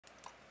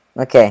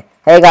Okay.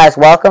 Hey guys,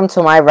 welcome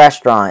to my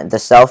restaurant, the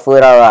Sell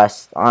Food R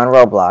Us on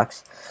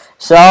Roblox.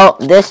 So,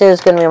 this is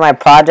going to be my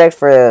project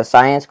for the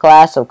science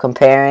class of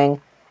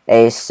comparing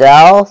a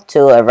cell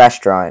to a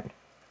restaurant.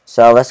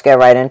 So, let's get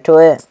right into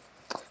it.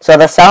 So,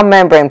 the cell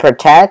membrane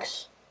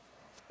protects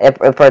it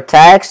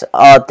protects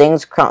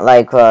things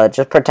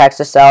just protects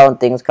the cell and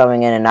things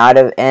coming in and out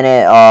of, and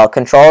it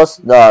controls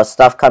the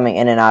stuff coming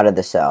in and out of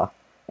the cell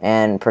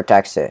and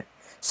protects it.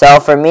 So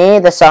for me,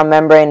 the cell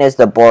membrane is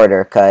the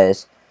border,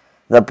 because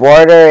the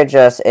border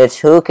it's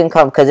who can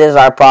come, because it's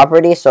our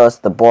property, so it's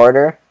the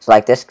border. It's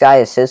like this guy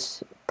is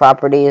his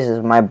property, this is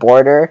my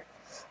border,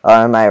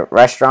 my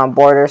restaurant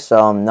border,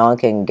 so no one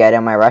can get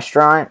in my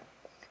restaurant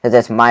because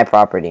it's my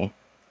property.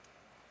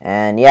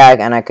 And yeah,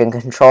 and I can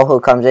control who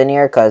comes in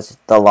here because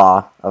the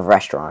law of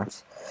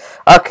restaurants.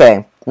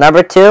 Okay,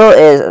 number 2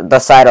 is the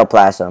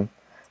cytoplasm.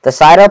 The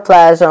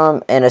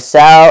cytoplasm in a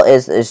cell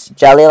is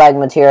jelly-like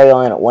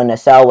material when a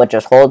cell which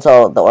just holds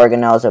all the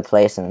organelles in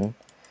place, and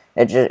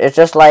it's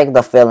just like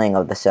the filling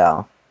of the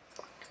cell.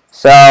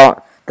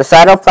 So the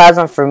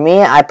cytoplasm for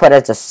me, I put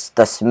as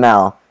the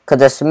smell,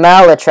 because the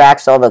smell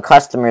attracts all the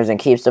customers and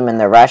keeps them in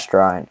the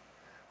restaurant,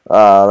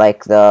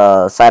 like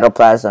the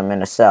cytoplasm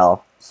in a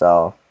cell.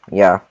 So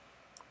yeah.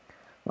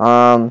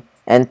 And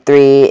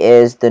 3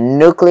 is the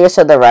nucleus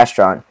of the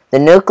restaurant. The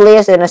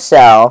nucleus in a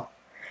cell,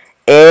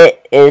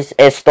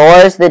 it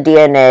stores the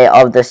DNA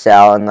of the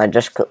cell, and it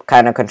just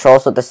kind of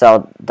controls what the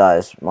cell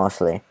does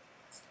mostly.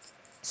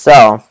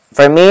 So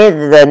for me,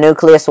 the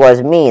nucleus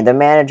was me, the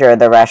manager of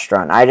the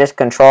restaurant. I just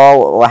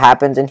control what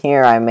happens in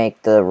here. I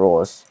make the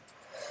rules.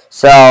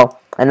 So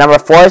and number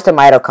 4 is the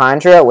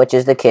mitochondria, which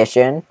is the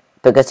kitchen,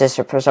 because it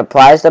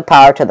supplies the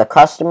power to the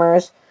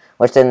customers,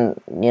 which then,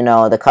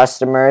 the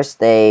customers,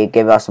 they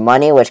give us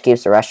money, which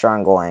keeps the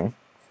restaurant going.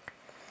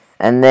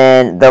 And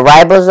then the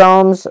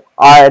ribosomes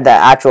are the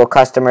actual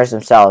customers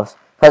themselves.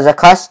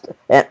 Because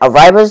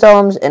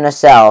ribosomes in a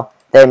cell,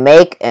 they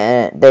make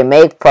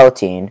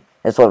protein.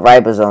 That's what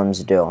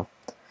ribosomes do.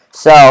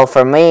 So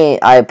for me,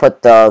 I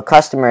put the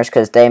customers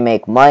because they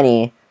make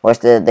money, which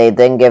they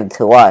then give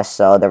to us,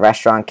 so the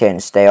restaurant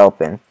can stay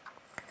open.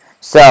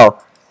 So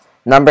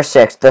number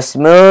 6, the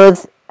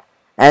smooth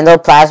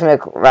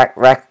endoplasmic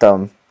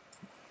rectum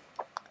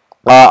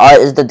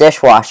is the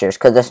dishwashers,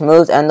 because the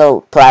smooth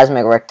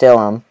endoplasmic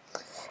rectum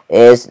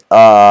is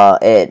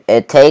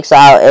it takes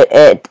out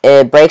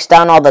it breaks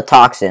down all the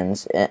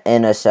toxins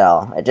in a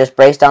cell. It just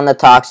breaks down the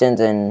toxins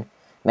and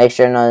makes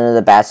sure none of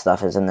the bad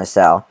stuff is in the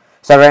cell.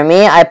 So for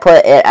me, I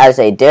put it as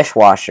a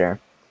dishwasher.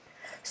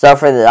 So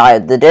for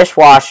the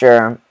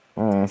dishwasher,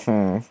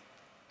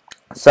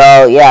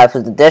 so yeah,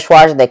 for the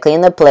dishwasher, they clean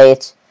the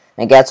plates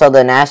and gets all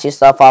the nasty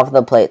stuff off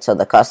the plate so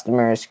the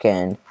customers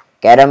can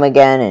get them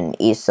again and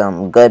eat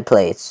some good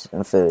plates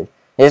and food.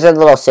 These are the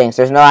little sinks.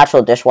 There's no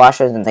actual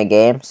dishwashers in the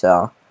game,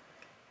 so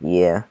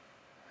yeah.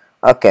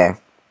 Okay.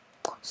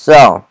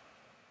 So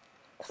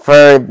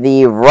for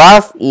the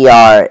rough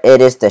ER,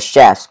 it is the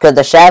chefs. Because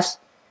the chefs,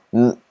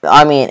 in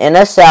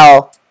a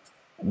cell,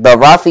 the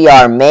rough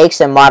ER makes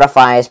and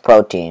modifies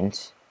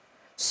proteins.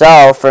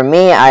 So for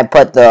me, I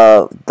put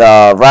the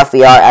rough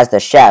ER as the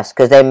chefs,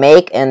 because they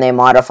make and they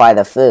modify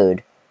the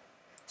food.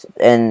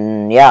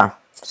 And yeah,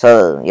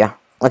 so yeah,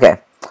 okay.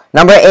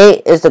 Number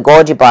 8 is the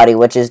Golgi body,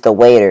 which is the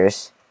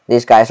waiters.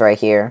 These guys right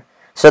here.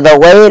 So the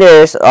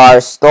waiters are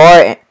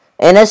stored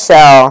in a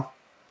cell.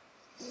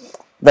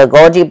 The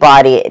Golgi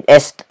body,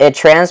 it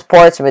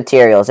transports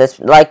materials. It's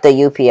like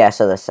the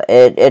UPS of the cell.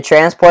 It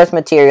transports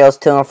materials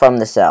to and from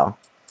the cell.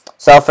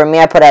 So for me,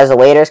 I put it as the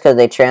waiters because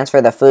they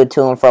transfer the food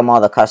to and from all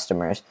the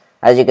customers.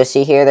 As you can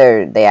see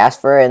here, they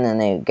ask for it, and then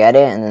they get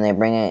it, and then they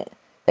bring it.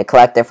 They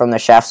collect it from the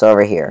chefs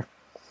over here.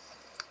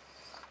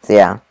 So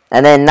yeah.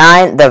 And then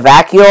 9, the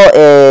vacuole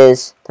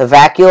is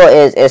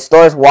it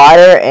stores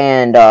water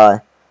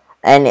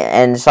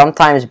and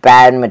sometimes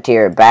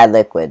bad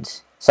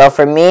liquids. So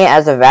for me,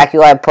 as a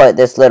vacuole, I put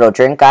this little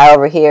drink guy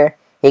over here.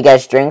 He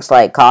gets drinks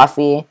like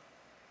coffee.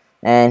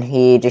 And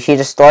he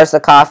just stores the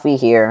coffee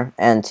here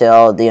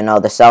until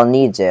the cell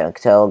needs it,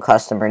 until the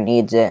customer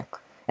needs it.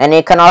 And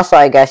he can also,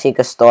 I guess, he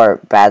could store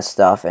bad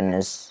stuff in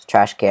his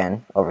trash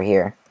can over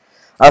here.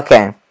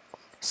 Okay,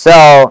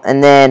 so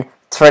and then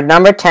for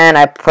number 10,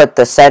 I put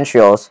the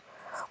centrioles.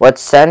 What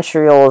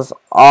centrioles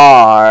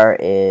are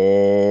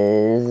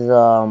is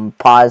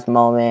pause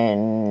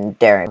moment,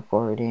 Darren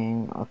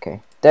recording.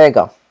 Okay, there you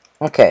go.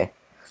 Okay,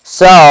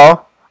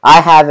 so I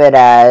have it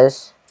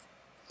as.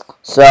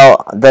 So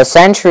the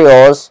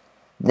centrioles,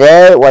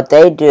 what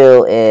they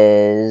do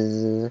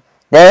is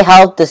they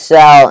help the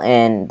cell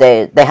in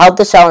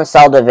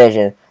cell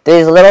division.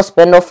 These little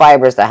spindle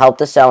fibers that help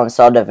the cell in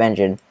cell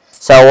division.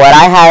 So what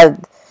I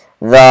have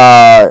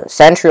the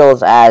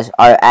centrioles as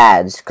are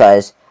ads,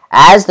 because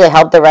ads, they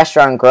help the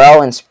restaurant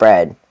grow and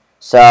spread.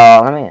 So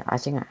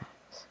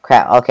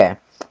okay.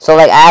 So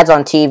like ads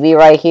on TV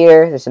right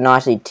here. There's no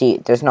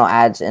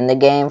ads in the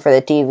game for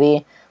the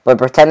TV. But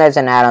pretend there's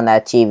an ad on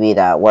that TV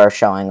that we're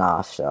showing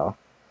off, so.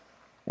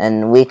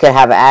 And we could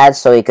have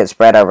ads so we could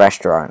spread our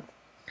restaurant.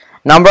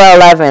 Number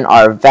 11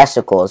 are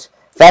vesicles.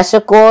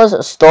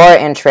 Vesicles store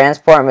and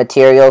transport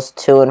materials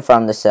to and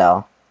from the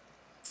cell.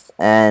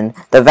 And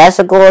the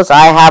vesicles,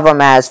 I have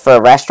them as for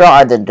a restaurant,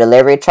 are the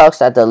delivery trucks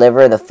that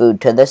deliver the food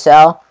to the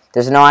cell.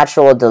 There's no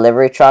actual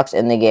delivery trucks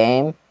in the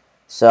game.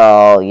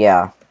 So,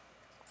 yeah.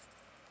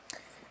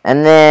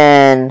 And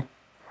then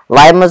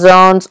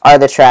limazones are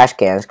the trash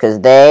cans,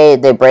 because they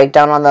break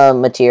down on the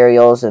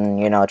materials and,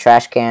 you know,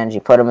 trash cans, you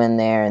put them in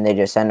there and they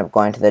just end up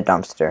going to the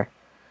dumpster.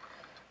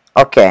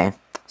 Okay.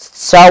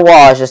 Cell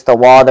wall is just the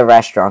wall of the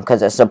restaurant,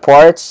 because it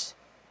supports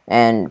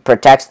and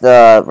protects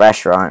the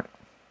restaurant.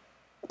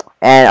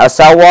 And a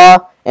cell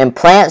wall in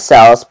plant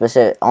cells,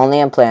 only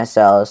in plant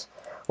cells,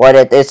 what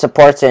it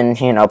supports and,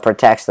 you know,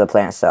 protects the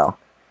plant cell.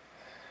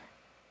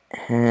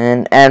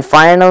 And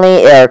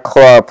finally are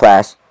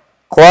chloroplasts.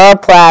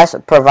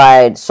 Chloroplasts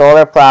provide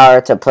solar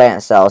power to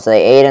plant cells.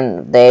 They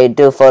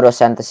do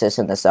photosynthesis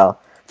in the cell.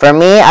 For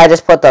me, I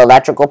just put the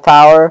electrical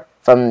power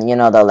from, you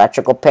know, the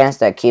electrical plants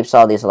that keeps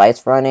all these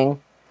lights running.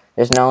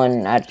 There's no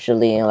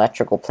actually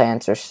electrical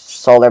plants or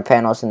solar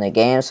panels in the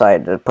game, so I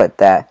had to put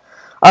that.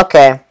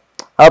 Okay.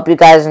 Hope you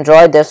guys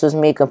enjoyed. This was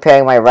me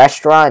comparing my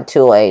restaurant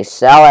to a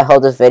cell. I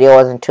hope this video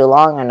wasn't too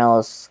long. I know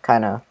it's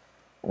kind of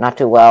not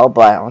too well,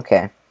 but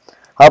okay.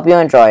 Hope you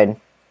enjoyed.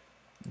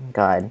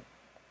 God.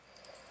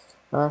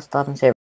 Well, stop and say